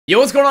Yo,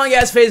 what's going on,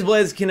 guys? FaZe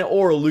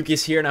or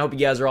Lucas here, and I hope you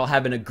guys are all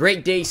having a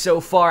great day so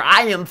far.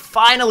 I am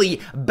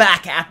finally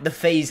back at the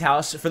FaZe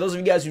house. For those of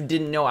you guys who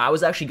didn't know, I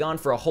was actually gone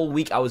for a whole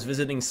week. I was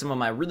visiting some of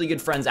my really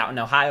good friends out in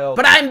Ohio,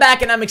 but I'm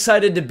back and I'm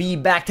excited to be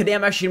back. Today,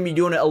 I'm actually going to be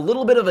doing a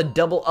little bit of a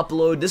double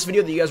upload. This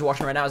video that you guys are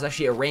watching right now is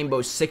actually a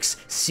Rainbow Six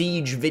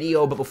Siege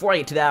video, but before I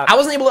get to that, I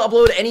wasn't able to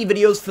upload any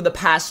videos for the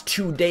past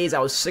 2 days. I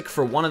was sick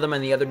for one of them,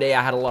 and the other day,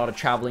 I had a lot of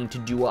traveling to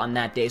do on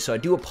that day, so I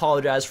do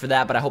apologize for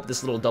that, but I hope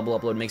this little double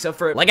upload makes up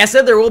for it. Like I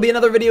said, there will be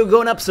another video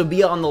going up, so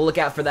be on the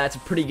lookout for that. It's a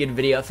pretty good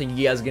video. I think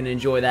you guys are going to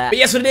enjoy that. But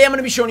yeah, so today I'm going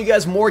to be showing you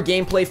guys more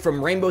gameplay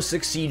from Rainbow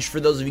Six Siege for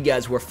those of you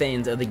guys who are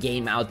fans of the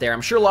game out there.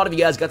 I'm sure a lot of you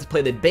guys got to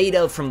play the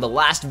beta from the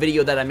last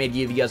video that I made to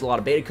give you guys a lot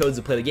of beta codes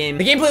to play the game.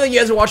 The gameplay that you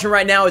guys are watching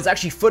right now is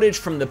actually footage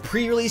from the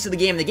pre-release of the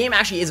game. The game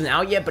actually isn't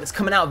out yet, but it's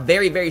coming out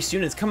very, very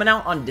soon. It's coming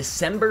out on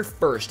December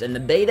 1st, and the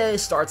beta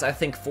starts, I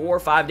think, 4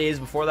 or 5 days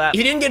before that. If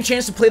you didn't get a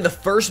chance to play the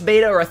first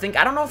beta, or I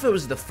don't know if it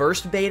was the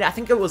first beta, I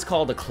think it was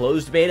called a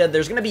closed beta,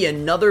 there's going to be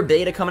another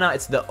beta coming out.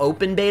 It's the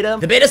open beta.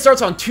 The beta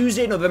starts on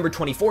Tuesday, November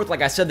 24th.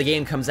 Like I said, the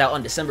game comes out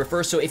on December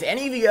 1st. So if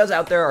any of you guys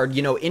out there are,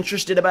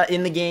 interested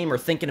in the game or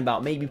thinking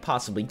about maybe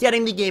possibly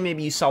getting the game,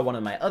 maybe you saw one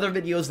of my other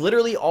videos,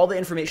 literally all the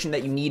information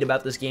that you need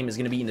about this game is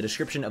going to be in the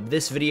description of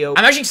this video.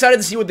 I'm actually excited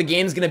to see what the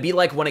game's going to be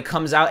like when it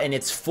comes out and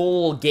its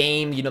full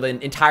game,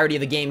 the entirety of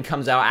the game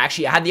comes out.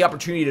 Actually, I had the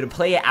opportunity to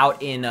play it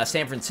out in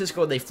San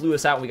Francisco. They flew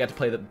us out and we got to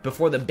play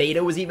before the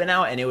beta was even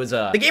out, and it was,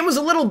 the game was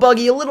a little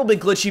buggy, a little bit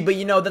glitchy,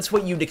 but that's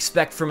what you'd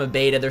expect from a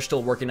beta. They're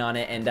still working on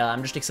it, and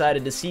I'm just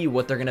excited to see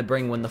what they're gonna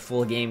bring when the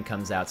full game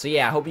comes out. So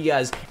yeah, I hope you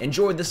guys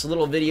enjoyed this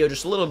little video,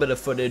 just a little bit of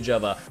footage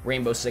of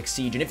Rainbow Six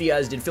Siege, and if you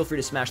guys did, feel free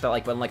to smash that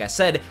like button. Like I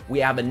said, we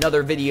have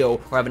another video,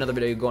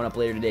 going up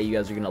later today. You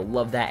guys are gonna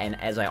love that, and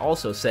as I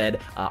also said,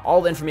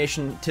 all the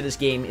information to this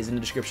game is in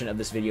the description of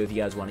this video if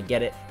you guys want to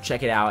get it.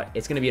 Check it out.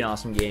 It's gonna be an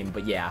awesome game,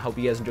 but yeah, I hope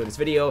you guys enjoyed this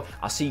video.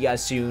 I'll see you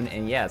guys soon,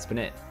 and yeah, that's been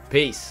it.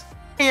 Peace.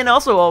 And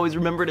also always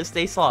remember to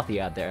stay slothy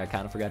out there. I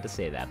kind of forgot to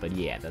say that, but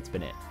yeah, that's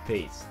been it.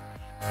 Peace.